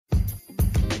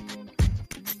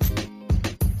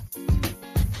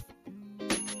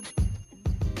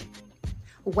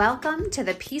Welcome to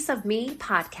the Piece of Me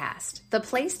podcast, the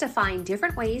place to find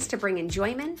different ways to bring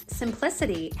enjoyment,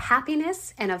 simplicity,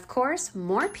 happiness, and of course,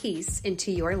 more peace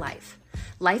into your life.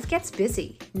 Life gets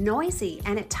busy, noisy,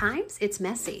 and at times it's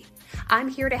messy. I'm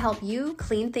here to help you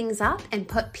clean things up and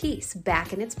put peace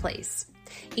back in its place.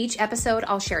 Each episode,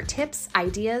 I'll share tips,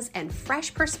 ideas, and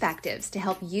fresh perspectives to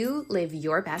help you live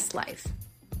your best life.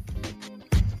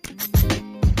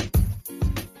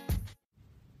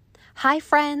 Hi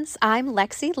friends, I'm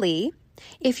Lexi Lee.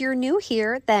 If you're new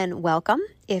here, then welcome.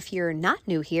 If you're not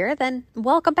new here, then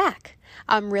welcome back.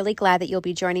 I'm really glad that you'll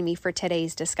be joining me for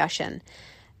today's discussion.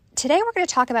 Today we're going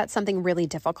to talk about something really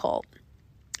difficult,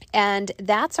 and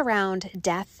that's around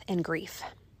death and grief.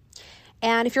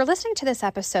 And if you're listening to this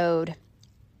episode,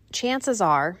 chances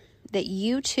are that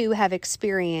you too have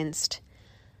experienced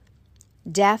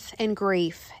death and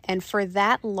grief, and for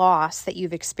that loss that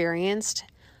you've experienced,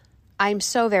 I'm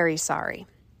so very sorry.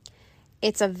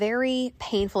 It's a very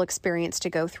painful experience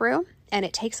to go through, and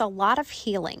it takes a lot of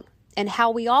healing. And how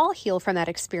we all heal from that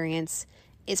experience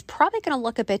is probably going to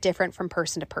look a bit different from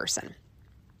person to person.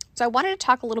 So I wanted to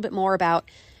talk a little bit more about,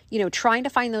 trying to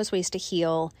find those ways to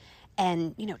heal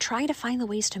and, trying to find the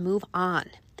ways to move on.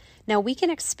 Now, we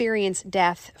can experience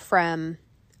death from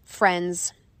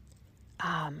friends,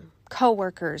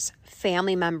 coworkers,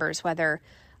 family members, whether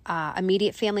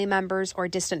immediate family members or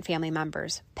distant family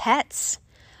members, pets.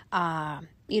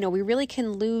 We really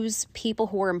can lose people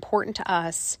who are important to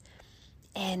us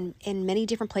in many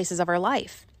different places of our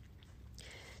life.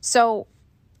 So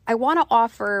I want to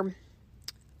offer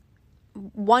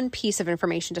one piece of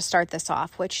information to start this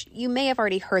off, which you may have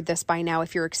already heard this by now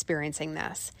if you're experiencing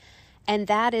this, and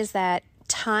that is that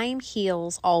time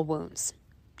heals all wounds.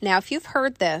 Now, if you've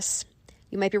heard this,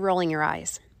 you might be rolling your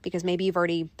eyes, because maybe you've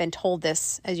already been told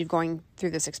this as you're going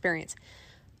through this experience.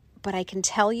 But I can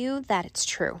tell you that it's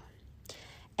true.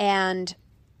 And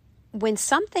when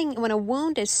a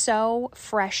wound is so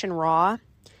fresh and raw,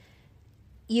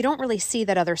 you don't really see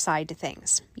that other side to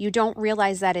things. You don't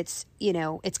realize that it's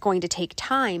going to take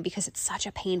time because it's such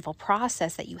a painful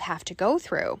process that you have to go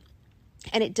through.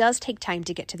 And it does take time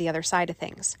to get to the other side of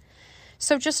things.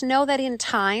 So just know that in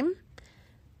time,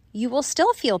 you will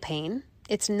still feel pain.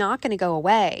 It's not going to go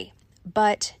away,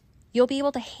 but you'll be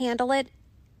able to handle it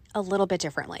a little bit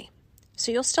differently.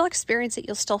 So you'll still experience it.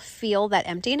 You'll still feel that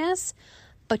emptiness,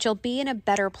 but you'll be in a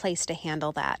better place to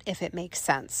handle that, if it makes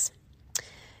sense.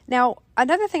 Now,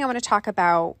 another thing I want to talk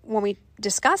about when we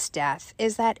discuss death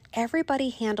is that everybody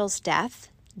handles death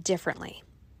differently.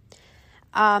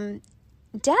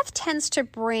 Death tends to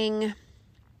bring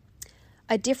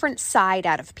a different side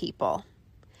out of people.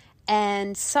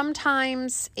 And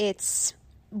sometimes it's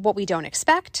what we don't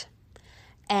expect,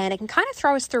 and it can kind of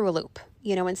throw us through a loop.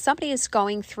 When somebody is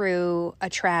going through a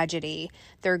tragedy,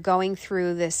 they're going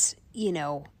through this,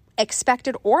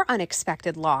 expected or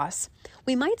unexpected loss,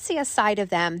 we might see a side of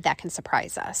them that can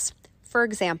surprise us. For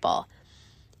example,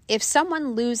 if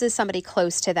someone loses somebody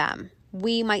close to them,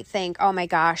 we might think, oh my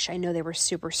gosh, I know they were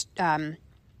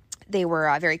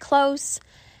very close,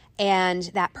 and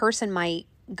that person might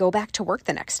go back to work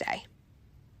the next day.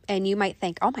 And you might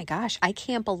think, oh my gosh, I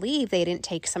can't believe they didn't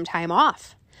take some time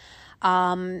off.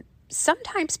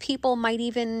 Sometimes people might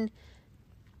even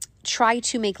try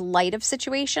to make light of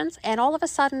situations, and all of a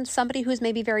sudden somebody who's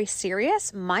maybe very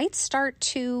serious might start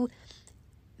to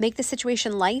make the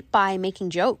situation light by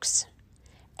making jokes.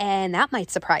 And that might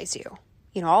surprise you.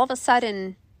 All of a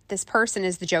sudden this person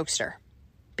is the jokester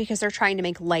because they're trying to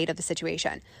make light of the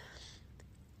situation.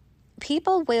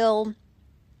 People will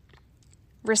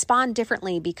respond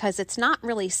differently because it's not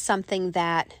really something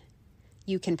that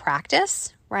you can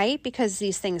practice, right? Because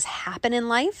these things happen in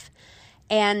life.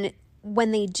 And when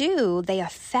they do, they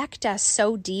affect us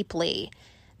so deeply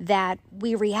that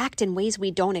we react in ways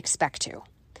we don't expect to.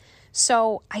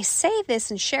 So I say this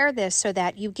and share this so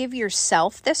that you give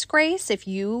yourself this grace if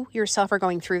you yourself are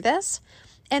going through this,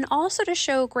 and also to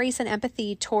show grace and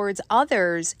empathy towards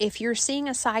others if you're seeing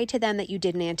a side to them that you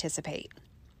didn't anticipate.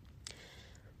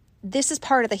 This is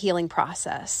part of the healing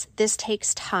process. This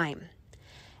takes time.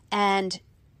 And,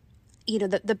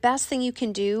 the best thing you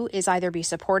can do is either be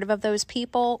supportive of those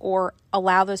people or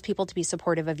allow those people to be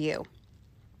supportive of you.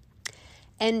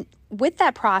 And with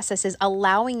that process is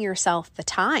allowing yourself the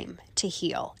time to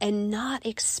heal and not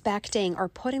expecting or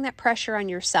putting that pressure on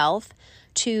yourself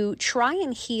to try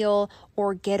and heal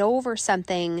or get over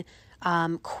something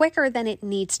quicker than it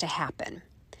needs to happen.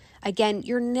 Again,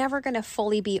 you're never going to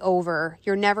fully be over.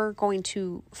 You're never going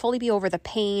to fully be over the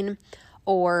pain,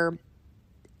 or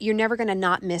you're never going to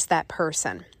not miss that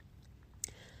person.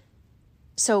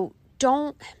 So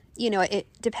don't,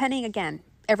 depending, again,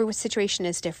 every situation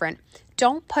is different.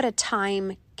 Don't put a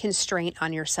time constraint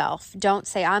on yourself. Don't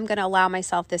say, I'm going to allow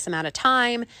myself this amount of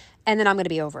time and then I'm going to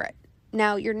be over it.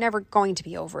 Now, you're never going to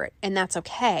be over it, and that's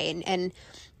okay. And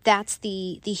that's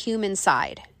the human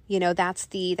side.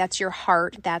 That's your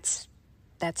heart. That's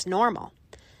normal.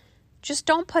 Just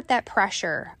don't put that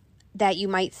pressure that you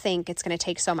might think it's going to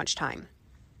take so much time.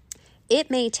 It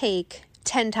may take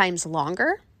 10 times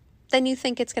longer than you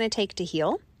think it's going to take to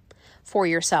heal for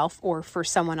yourself or for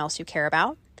someone else you care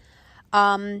about.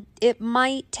 It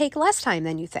might take less time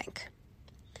than you think.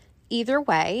 Either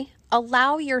way,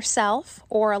 allow yourself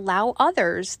or allow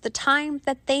others the time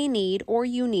that they need or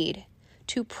you need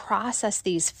to process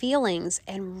these feelings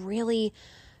and really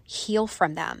heal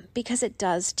from them, because it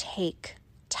does take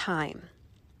time.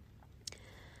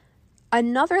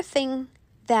 Another thing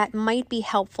that might be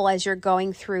helpful as you're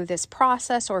going through this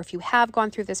process, or if you have gone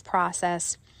through this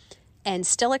process and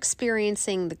still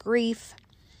experiencing the grief,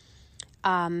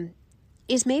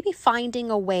 is maybe finding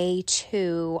a way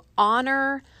to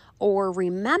honor or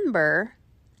remember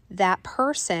that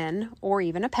person or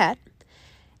even a pet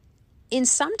in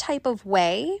some type of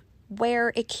way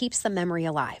where it keeps the memory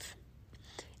alive.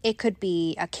 It could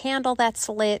be a candle that's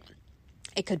lit.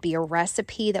 It could be a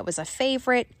recipe that was a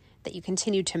favorite, that you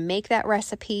continue to make that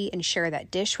recipe and share that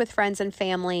dish with friends and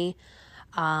family.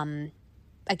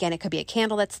 Again, it could be a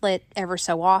candle that's lit ever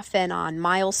so often on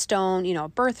milestone, a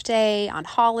birthday, on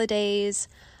holidays,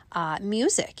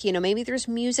 music. Maybe there's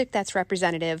music that's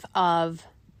representative of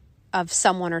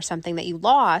someone or something that you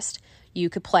lost. You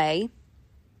could play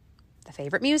the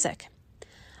favorite music.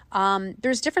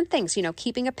 There's different things,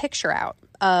 keeping a picture out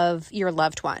of your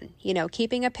loved one,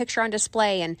 keeping a picture on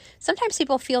display. And sometimes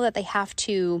people feel that they have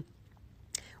to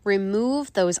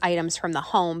remove those items from the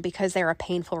home because they're a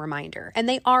painful reminder. And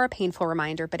they are a painful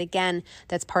reminder, but again,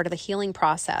 that's part of the healing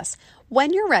process.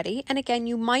 When you're ready, and again,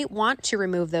 you might want to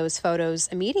remove those photos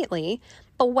immediately,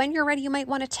 but when you're ready, you might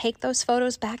want to take those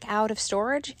photos back out of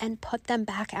storage and put them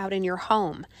back out in your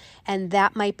home. And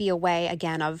that might be a way,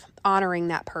 again, of honoring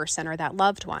that person or that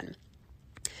loved one.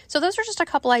 So those are just a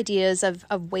couple ideas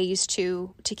of ways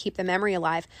to keep the memory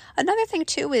alive. Another thing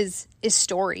too is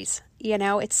stories.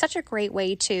 It's such a great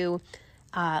way to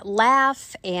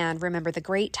laugh and remember the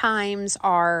great times.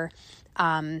 Are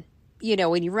when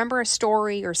you remember a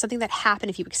story or something that happened,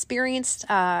 if you experienced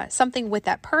something with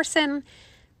that person,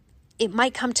 it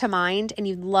might come to mind and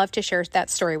you'd love to share that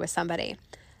story with somebody.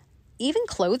 Even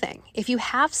clothing, if you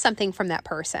have something from that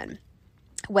person,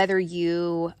 whether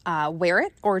you wear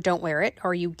it or don't wear it,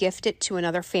 or you gift it to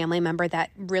another family member that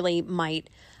really might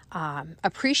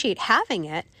appreciate having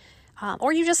it,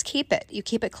 or you just keep it. You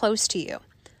keep it close to you.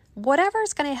 Whatever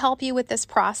is going to help you with this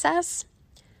process,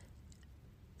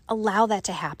 allow that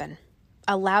to happen.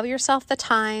 Allow yourself the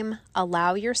time,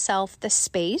 allow yourself the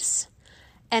space.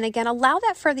 And again, allow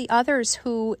that for the others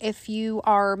who, if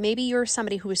maybe you're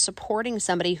somebody who is supporting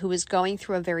somebody who is going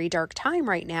through a very dark time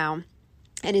right now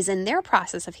and is in their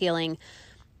process of healing,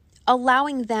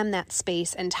 allowing them that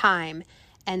space and time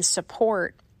and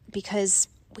support, because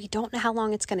we don't know how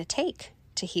long it's going to take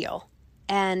to heal.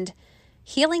 And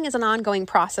healing is an ongoing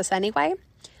process anyway,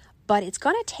 but it's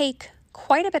going to take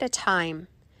quite a bit of time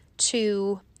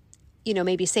to,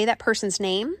 maybe say that person's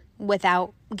name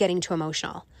without getting too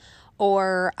emotional,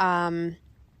 or,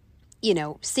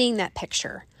 seeing that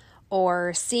picture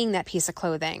or seeing that piece of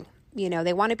clothing.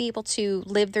 They want to be able to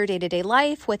live their day-to-day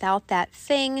life without that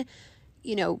thing,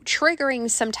 triggering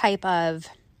some type of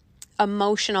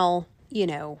emotional,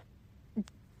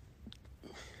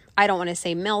 I don't want to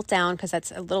say meltdown because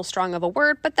that's a little strong of a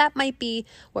word, but that might be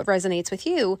what resonates with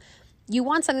you. You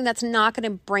want something that's not going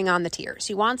to bring on the tears.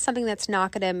 You want something that's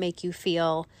not going to make you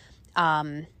feel,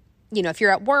 if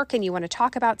you're at work and you want to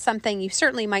talk about something, you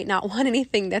certainly might not want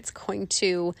anything that's going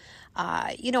to,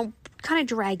 kind of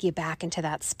drag you back into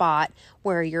that spot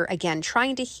where you're, again,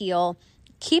 trying to heal,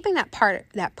 keeping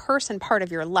that person part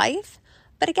of your life.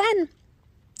 But again,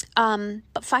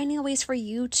 but finding ways for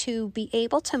you to be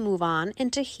able to move on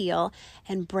and to heal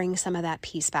and bring some of that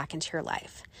peace back into your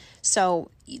life.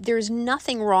 So there's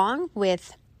nothing wrong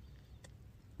with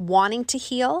wanting to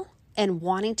heal and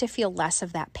wanting to feel less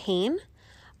of that pain.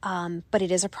 But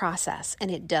it is a process and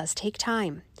it does take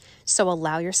time. So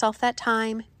allow yourself that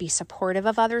time, be supportive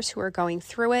of others who are going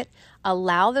through it,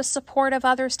 allow the support of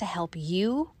others to help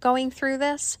you going through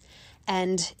this,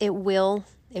 and it will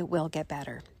get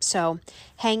better. So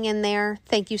hang in there.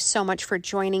 Thank you so much for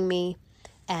joining me,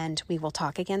 and we will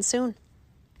talk again soon.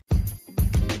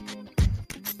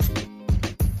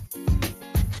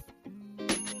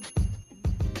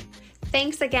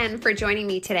 Thanks again for joining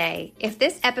me today. If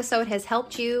this episode has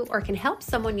helped you or can help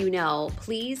someone you know,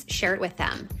 please share it with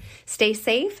them. Stay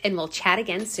safe, and we'll chat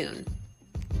again soon.